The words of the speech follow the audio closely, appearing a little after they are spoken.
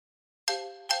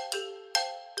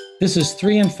This is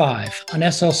 3 and 5, an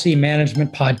SLC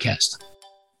Management podcast.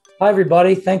 Hi,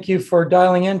 everybody. Thank you for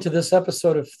dialing in to this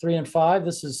episode of 3 and 5.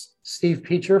 This is Steve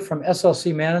Peacher from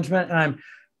SLC Management, and I'm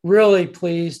really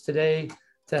pleased today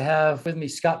to have with me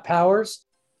Scott Powers.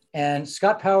 And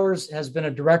Scott Powers has been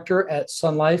a director at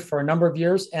Sun Life for a number of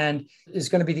years and is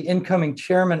going to be the incoming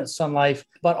chairman at Sun Life,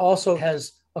 but also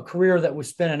has a career that was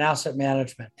spent in asset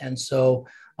management. And so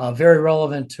very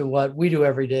relevant to what we do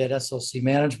every day at SLC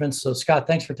Management. So Scott,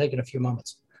 thanks for taking a few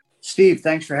moments. Steve,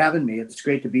 thanks for having me. It's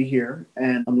great to be here,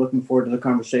 and I'm looking forward to the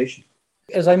conversation.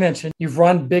 As I mentioned, you've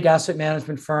run big asset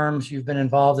management firms. You've been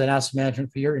involved in asset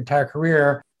management for your entire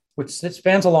career, which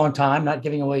spans a long time, not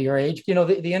giving away your age. You know,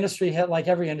 the industry, like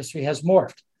every industry, has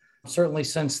morphed, certainly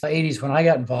since the 80s when I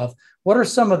got involved. What are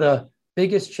some of the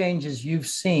biggest changes you've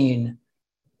seen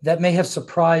that may have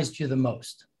surprised you the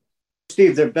most?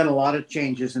 Steve, there have been a lot of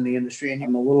changes in the industry, and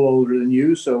I'm a little older than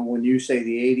you. So when you say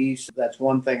the 80s, that's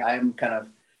one thing. I'm kind of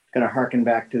going to harken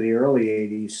back to the early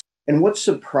 80s. And what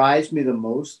surprised me the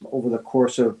most over the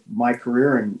course of my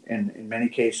career, and in many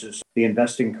cases, the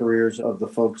investing careers of the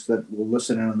folks that will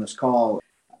listen in on this call,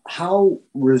 how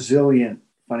resilient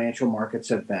financial markets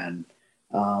have been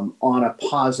on a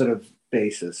positive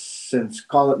basis since,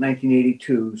 call it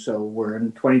 1982. So we're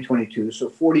in 2022, so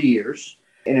 40 years.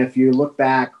 And if you look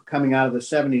back, coming out of the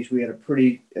 70s, we had a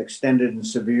pretty extended and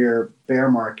severe bear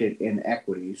market in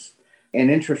equities, and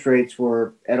interest rates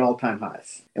were at all-time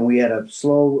highs. And we had a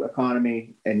slow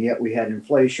economy, and yet we had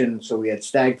inflation, so we had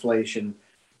stagflation.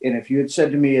 And if you had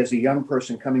said to me as a young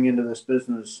person coming into this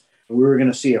business, we were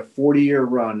going to see a 40-year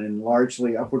run in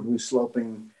largely upwardly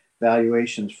sloping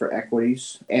valuations for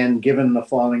equities, and given the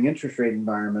falling interest rate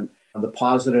environment, the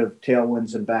positive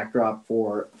tailwinds and backdrop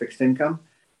for fixed income,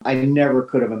 I never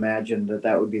could have imagined that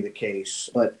that would be the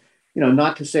case. But, you know,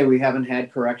 not to say we haven't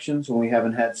had corrections when we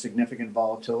haven't had significant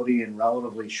volatility in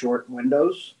relatively short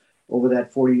windows over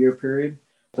that 40-year period.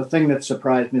 The thing that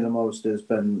surprised me the most has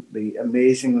been the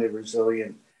amazingly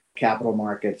resilient capital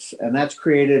markets. And that's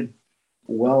created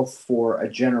wealth for a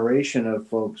generation of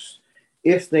folks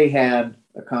if they had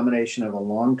a combination of a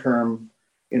long-term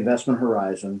investment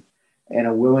horizon and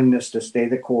a willingness to stay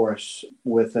the course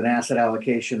with an asset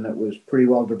allocation that was pretty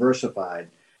well diversified,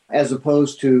 as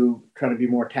opposed to trying to be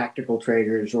more tactical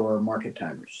traders or market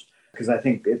timers. Because I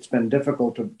think it's been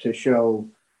difficult to show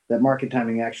that market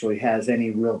timing actually has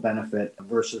any real benefit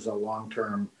versus a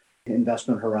long-term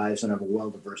investment horizon of a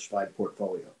well-diversified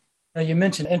portfolio. Now, you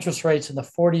mentioned interest rates and the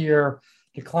 40-year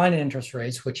decline in interest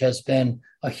rates, which has been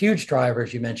a huge driver,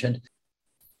 as you mentioned.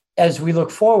 As we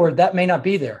look forward, that may not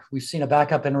be there. We've seen a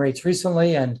backup in rates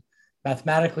recently, and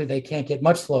mathematically, they can't get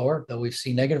much lower, though we've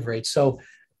seen negative rates. So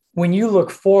when you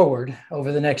look forward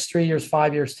over the next 3 years,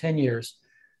 5 years, 10 years,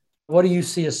 what do you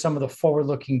see as some of the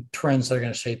forward-looking trends that are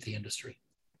going to shape the industry?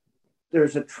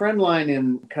 There's a trend line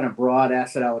in kind of broad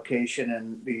asset allocation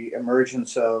and the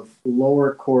emergence of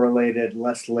lower correlated,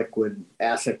 less liquid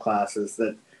asset classes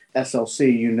that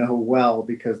SLC, you know well,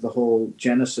 because the whole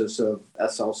genesis of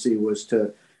SLC was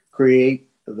to create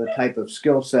the type of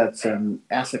skill sets and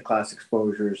asset class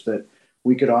exposures that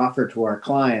we could offer to our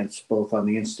clients, both on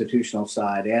the institutional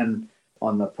side and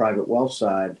on the private wealth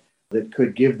side, that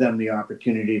could give them the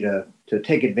opportunity to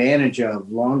take advantage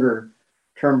of longer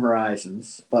term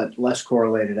horizons, but less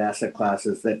correlated asset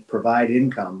classes that provide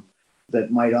income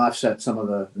that might offset some of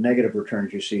the negative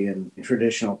returns you see in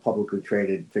traditional publicly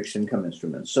traded fixed income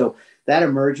instruments. So that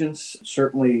emergence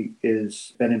certainly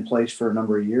has been in place for a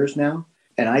number of years now.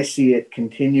 And I see it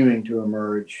continuing to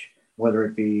emerge, whether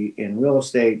it be in real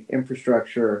estate,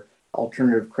 infrastructure,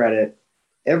 alternative credit.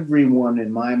 Everyone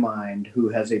in my mind who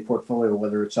has a portfolio,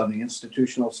 whether it's on the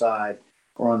institutional side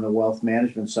or on the wealth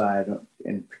management side,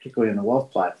 and particularly in the wealth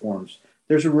platforms,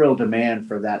 there's a real demand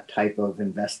for that type of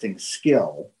investing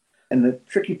skill. And the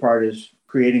tricky part is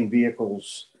creating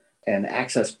vehicles and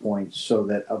access points so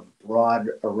that a broad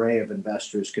array of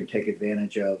investors can take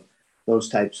advantage of those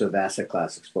types of asset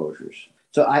class exposures.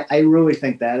 So I really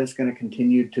think that is going to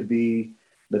continue to be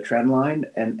the trend line.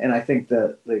 And I think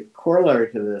the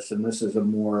corollary to this, and this is a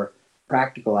more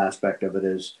practical aspect of it,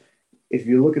 is if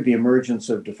you look at the emergence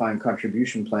of defined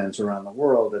contribution plans around the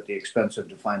world at the expense of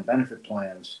defined benefit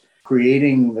plans,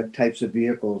 creating the types of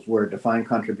vehicles where defined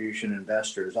contribution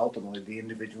investors, ultimately the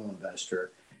individual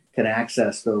investor, can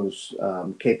access those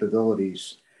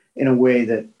capabilities in a way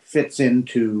that fits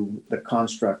into the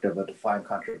construct of a defined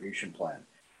contribution plan.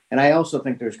 And I also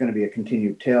think there's going to be a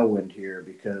continued tailwind here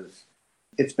because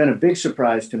it's been a big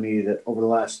surprise to me that over the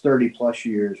last 30 plus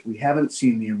years, we haven't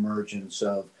seen the emergence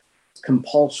of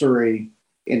compulsory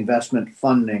investment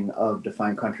funding of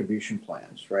defined contribution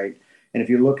plans, right? And if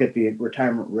you look at the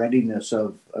retirement readiness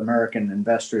of American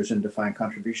investors in defined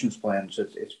contributions plans,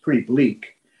 it's pretty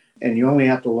bleak. And you only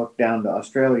have to look down to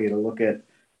Australia to look at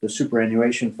the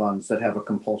superannuation funds that have a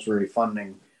compulsory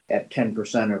funding at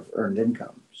 10% of earned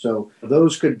income. So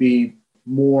those could be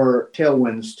more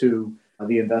tailwinds to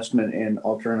the investment in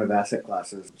alternative asset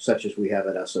classes, such as we have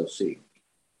at SOC. It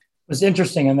was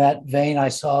interesting in that vein. I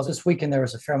saw this weekend there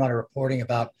was a fair amount of reporting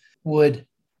about would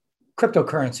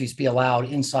cryptocurrencies be allowed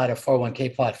inside a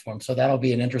 401k platform. So that'll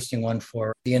be an interesting one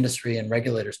for the industry and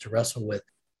regulators to wrestle with.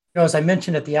 As I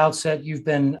mentioned at the outset, you've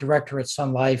been director at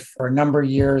Sun Life for a number of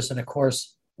years. And of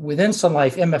course, within Sun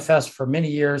Life, MFS for many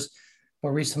years,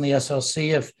 more recently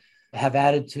SLC have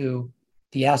added to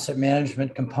the asset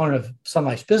management component of Sun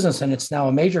Life's business, and it's now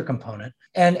a major component.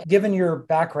 And given your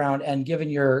background and given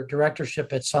your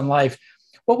directorship at Sun Life,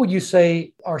 what would you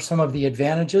say are some of the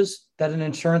advantages that an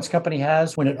insurance company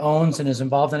has when it owns and is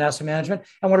involved in asset management?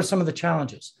 And what are some of the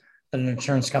challenges that an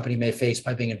insurance company may face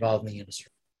by being involved in the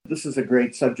industry? This is a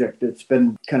great subject. It's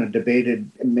been kind of debated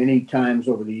many times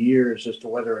over the years as to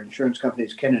whether insurance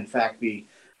companies can in fact be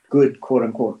good, quote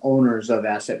unquote, owners of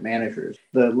asset managers.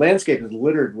 The landscape is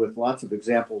littered with lots of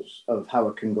examples of how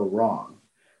it can go wrong.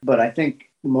 But I think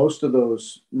most of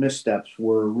those missteps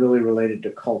were really related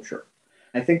to culture.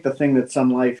 I think the thing that Sun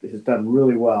Life has done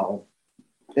really well,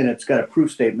 and it's got a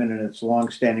proof statement in its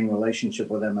long-standing relationship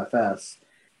with MFS,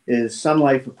 is Sun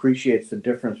Life appreciates the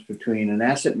difference between an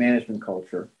asset management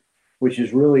culture, which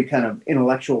is really kind of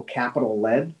intellectual capital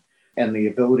led, and the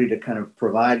ability to kind of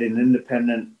provide an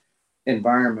independent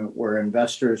environment where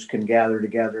investors can gather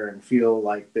together and feel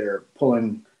like they're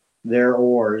pulling their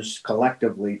oars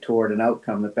collectively toward an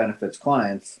outcome that benefits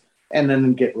clients and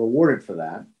then get rewarded for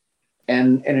that.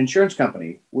 And an insurance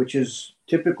company, which is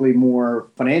typically more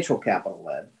financial capital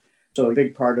led. So a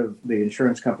big part of the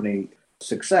insurance company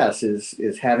success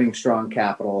is having strong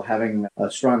capital, having a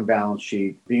strong balance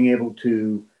sheet, being able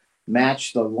to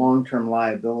match the long-term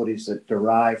liabilities that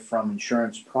derive from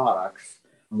insurance products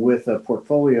with a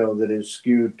portfolio that is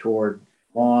skewed toward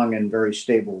long and very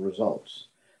stable results.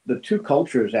 The two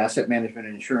cultures, asset management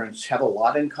and insurance, have a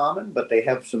lot in common, but they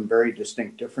have some very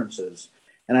distinct differences.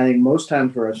 And I think most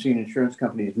times where I've seen insurance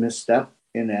companies misstep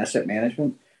in asset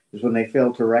management is when they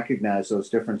fail to recognize those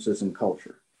differences in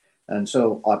culture. And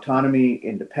so autonomy,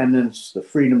 independence, the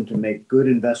freedom to make good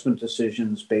investment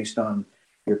decisions based on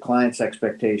your client's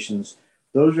expectations,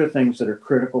 those are things that are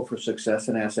critical for success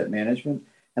in asset management.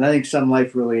 And I think Sun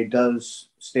Life really does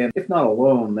stand, if not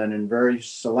alone, then in very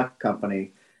select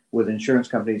company with insurance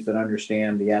companies that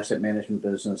understand the asset management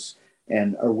business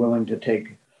and are willing to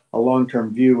take a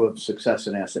long-term view of success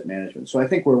in asset management. So I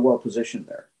think we're well positioned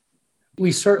there.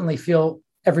 We certainly feel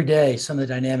every day some of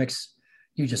the dynamics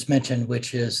you just mentioned,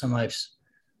 which is Sun Life's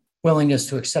willingness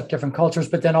to accept different cultures,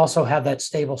 but then also have that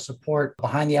stable support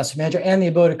behind the asset manager and the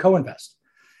ability to co-invest,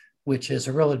 which is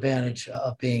a real advantage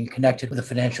of being connected with a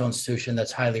financial institution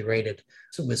that's highly rated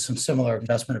with some similar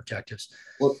investment objectives.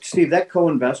 Well, Steve, that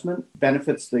co-investment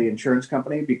benefits the insurance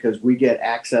company because we get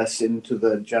access into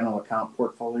the general account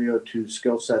portfolio to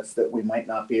skill sets that we might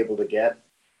not be able to get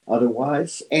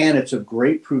otherwise. And it's a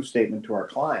great proof statement to our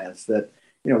clients that,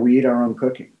 we eat our own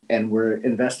cooking and we're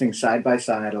investing side by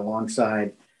side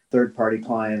alongside third-party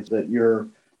clients that you're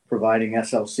providing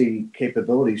SLC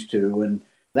capabilities to. And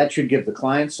that should give the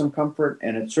clients some comfort.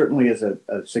 And it certainly is a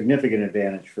significant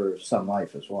advantage for Sun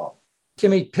Life as well.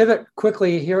 Timmy, pivot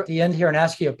quickly here at the end here and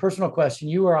ask you a personal question.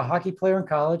 You were a hockey player in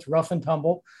college, rough and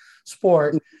tumble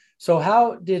sport. So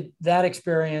how did that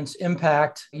experience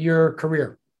impact your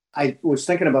career? I was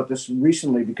thinking about this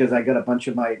recently because I got a bunch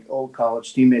of my old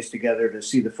college teammates together to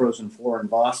see the Frozen Four in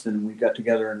Boston. And we got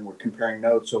together and we're comparing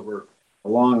notes over a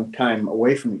long time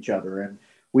away from each other. And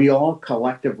we all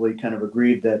collectively kind of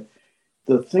agreed that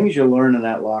the things you learn in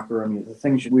that locker room, the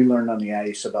things we learned on the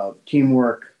ice about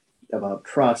teamwork, about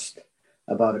trust,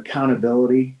 about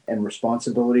accountability and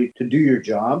responsibility to do your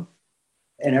job.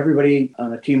 And everybody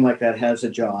on a team like that has a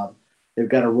job. They've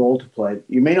got a role to play.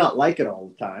 You may not like it all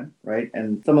the time, right?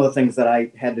 And some of the things that I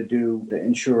had to do to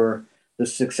ensure the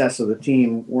success of the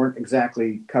team weren't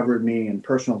exactly covered me in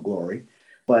personal glory.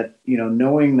 But,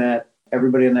 knowing that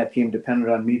everybody on that team depended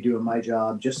on me doing my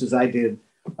job just as I did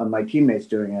on my teammates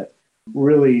doing it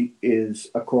really is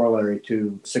a corollary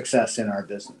to success in our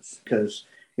business. Because,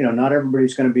 not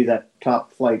everybody's going to be that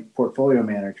top flight portfolio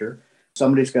manager.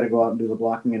 Somebody's got to go out and do the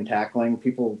blocking and tackling.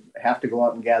 People have to go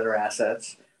out and gather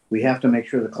assets. We have to make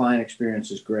sure the client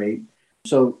experience is great.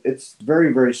 So it's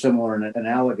very, very similar and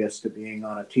analogous to being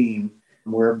on a team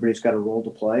where everybody's got a role to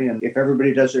play. And if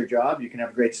everybody does their job, you can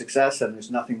have great success, and there's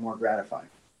nothing more gratifying.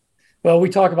 Well, we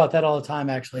talk about that all the time,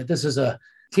 actually. This is a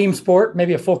team sport,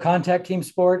 maybe a full contact team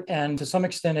sport. And to some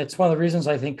extent, it's one of the reasons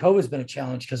I think COVID has been a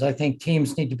challenge, because I think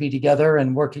teams need to be together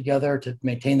and work together to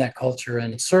maintain that culture.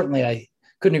 And certainly, I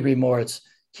couldn't agree more. It's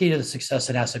key to the success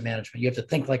in asset management. You have to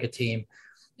think like a team.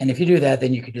 And if you do that,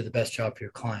 then you can do the best job for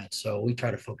your clients. So we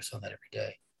try to focus on that every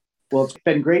day. Well, it's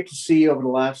been great to see over the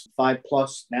last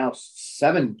 5+, now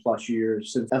 7+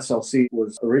 years since SLC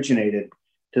was originated,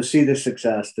 to see the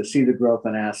success, to see the growth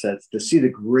in assets, to see the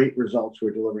great results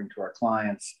we're delivering to our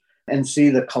clients, and see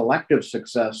the collective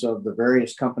success of the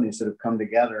various companies that have come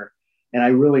together. And I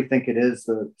really think it is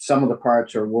the sum of the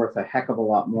parts are worth a heck of a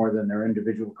lot more than their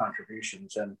individual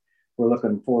contributions. And we're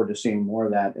looking forward to seeing more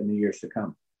of that in the years to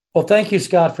come. Well, thank you,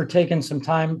 Scott, for taking some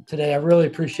time today. I really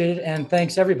appreciate it. And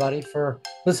thanks, everybody, for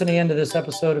listening into this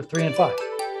episode of 3 and 5.